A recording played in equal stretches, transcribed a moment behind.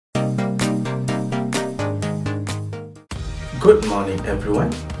Good morning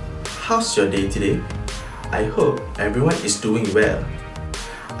everyone. How's your day today? I hope everyone is doing well.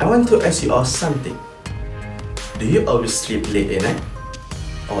 I want to ask you all something. Do you always sleep late at night?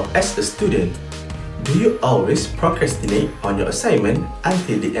 Or as a student, do you always procrastinate on your assignment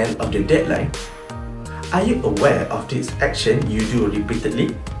until the end of the deadline? Are you aware of this action you do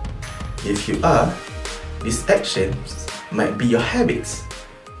repeatedly? If you are, these actions might be your habits.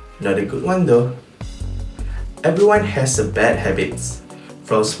 Not a good one though. Everyone has a bad habits,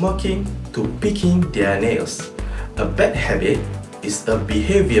 from smoking to picking their nails. A bad habit is a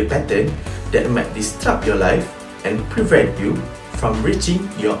behavior pattern that might disrupt your life and prevent you from reaching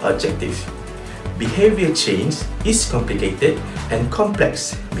your objective. Behavior change is complicated and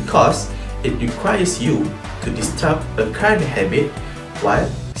complex because it requires you to disrupt a current habit while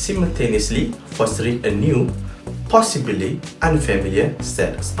simultaneously fostering a new, possibly unfamiliar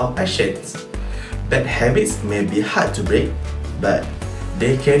set of actions. Bad habits may be hard to break, but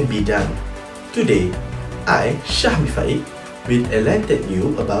they can be done. Today, I, Syahmi Faik, will enlighten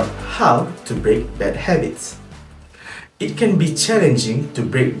you about how to break bad habits. It can be challenging to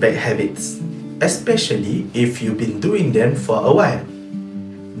break bad habits, especially if you've been doing them for a while.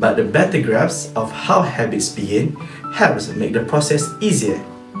 But the better grasp of how habits begin helps make the process easier.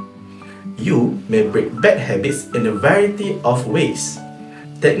 You may break bad habits in a variety of ways.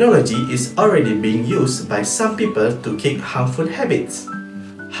 Technology is already being used by some people to kick harmful habits.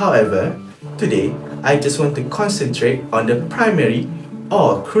 However, today, I just want to concentrate on the primary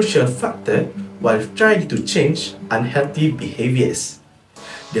or crucial factor while trying to change unhealthy behaviors.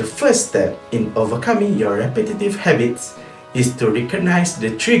 The first step in overcoming your repetitive habits is to recognize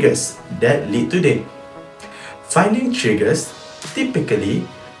the triggers that lead to them. Finding triggers typically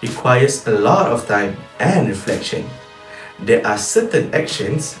requires a lot of time and reflection. There are certain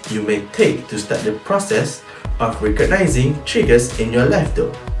actions you may take to start the process of recognizing triggers in your life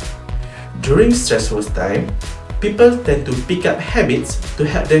though. During stressful time, people tend to pick up habits to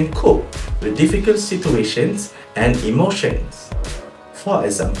help them cope with difficult situations and emotions. For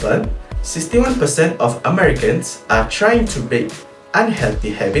example, 61% of Americans are trying to break unhealthy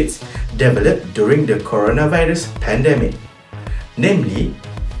habits developed during the coronavirus pandemic. Namely,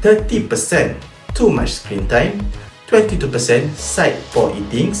 30% too much screen time, 22% side poor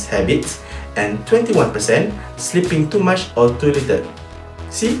eating habits, and 21% sleeping too much or too little.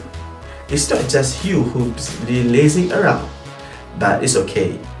 See, it's not just you who's lazing around, but it's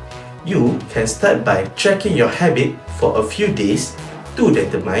okay. You can start by tracking your habit for a few days to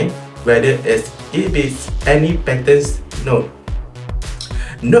determine whether it is any patterns. Note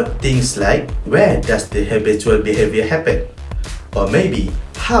things like where does the habitual behavior happen, or maybe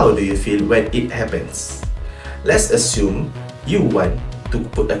how do you feel when it happens. Let's assume you want to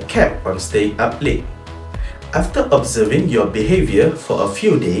put a cap on staying up late. After observing your behavior for a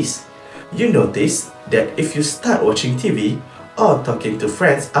few days, you notice that if you start watching TV or talking to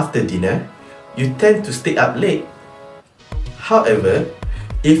friends after dinner, you tend to stay up late. However,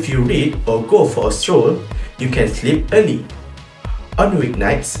 if you read or go for a stroll, you can sleep early. On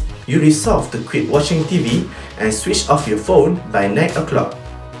weeknights, you resolve to quit watching TV and switch off your phone by 9 o'clock.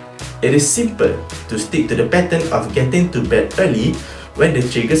 It is simple to stick to the pattern of getting to bed early when the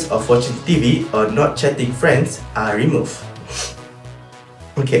triggers of watching TV or not chatting friends are removed.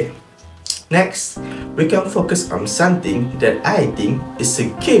 Okay, next, we can focus on something that I think is a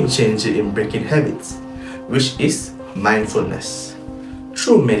game changer in breaking habits, which is mindfulness.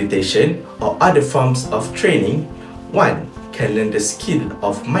 Through meditation or other forms of training, one can learn the skill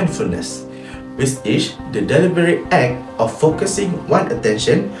of mindfulness, which is the deliberate act of focusing one's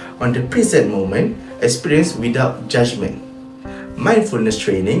attention on the present moment experienced without judgment. Mindfulness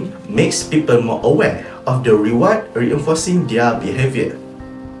training makes people more aware of the reward reinforcing their behavior.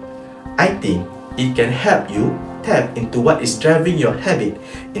 I think it can help you tap into what is driving your habit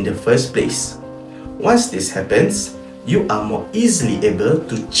in the first place. Once this happens, you are more easily able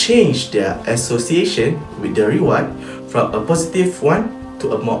to change their association with the reward from a positive one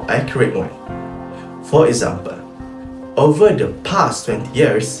to a more accurate one. For example, over the past 20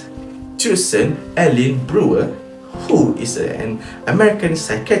 years, Susan Ellen Brewer, who is an American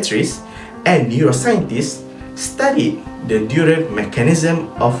psychiatrist and neuroscientist, studied the neural mechanism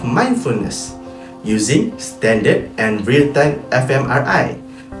of mindfulness using standard and real-time fMRI,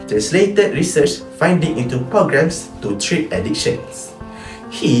 translated research finding into programs to treat addictions.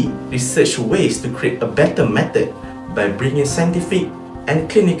 He researched ways to create a better method by bringing scientific and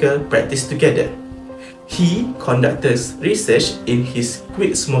clinical practice together. He conducted research in his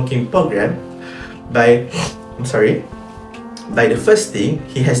quit smoking program by the first thing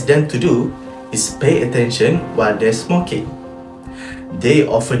he has done to do is pay attention while they're smoking. They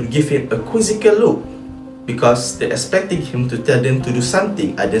often give him a quizzical look because they're expecting him to tell them to do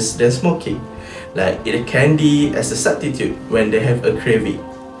something other than smoking, like eat a candy as a substitute when they have a craving.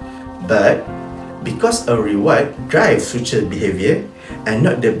 But because a reward drives future behavior and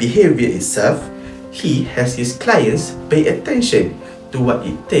not the behavior itself, he has his clients pay attention to what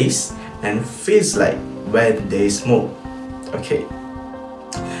it tastes and feels like when they smoke. Okay.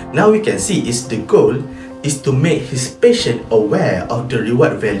 Now we can see is the goal is to make his patient aware of the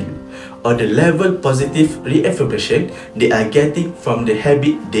reward value or the level positive reaffirmation they are getting from the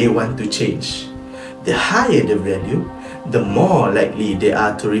habit they want to change. The higher the value, the more likely they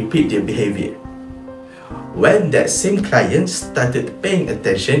are to repeat their behavior. When that same client started paying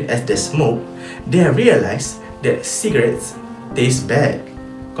attention as they smoke, they realized that cigarettes taste bad,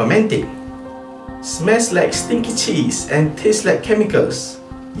 commenting, "Smells like stinky cheese and tastes like chemicals.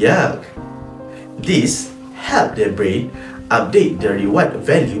 Yuck." This helped their brain update the reward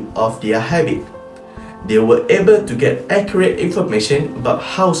value of their habit. They were able to get accurate information about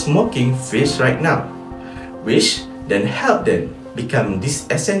how smoking feels right now, which then helped them become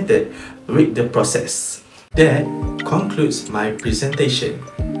disenchanted with the process. That concludes my presentation.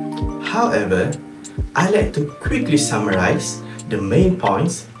 However, I like to quickly summarize the main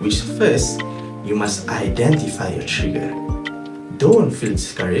points, which first, you must identify your trigger. Don't feel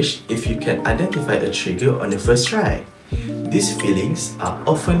discouraged if you can identify a trigger on the first try. These feelings are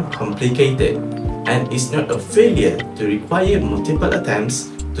often complicated and it's not a failure to require multiple attempts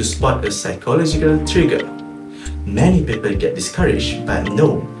to spot a psychological trigger. Many people get discouraged but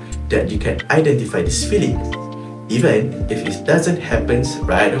know that you can identify this feeling, even if it doesn't happen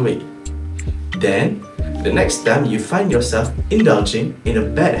right away. Then, the next time you find yourself indulging in a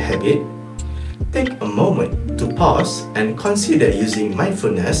bad habit, take a moment to pause and consider using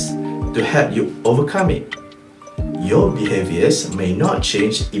mindfulness to help you overcome it. Your behaviors may not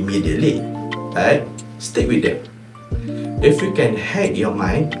change immediately, but stick with them. If you can hack your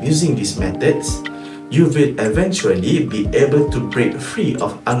mind using these methods, you will eventually be able to break free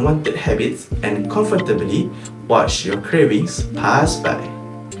of unwanted habits and comfortably watch your cravings pass by.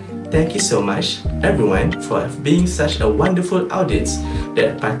 Thank you so much, everyone, for being such a wonderful audience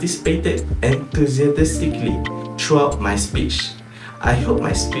that participated enthusiastically throughout my speech. I hope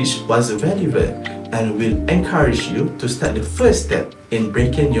my speech was valuable and will encourage you to start the first step in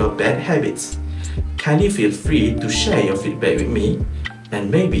breaking your bad habits. Kindly feel free to share your feedback with me and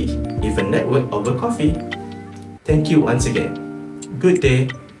maybe even network over coffee. Thank you once again. Good day.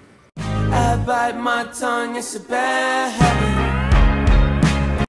 I bite my tongue, it's a bad habit.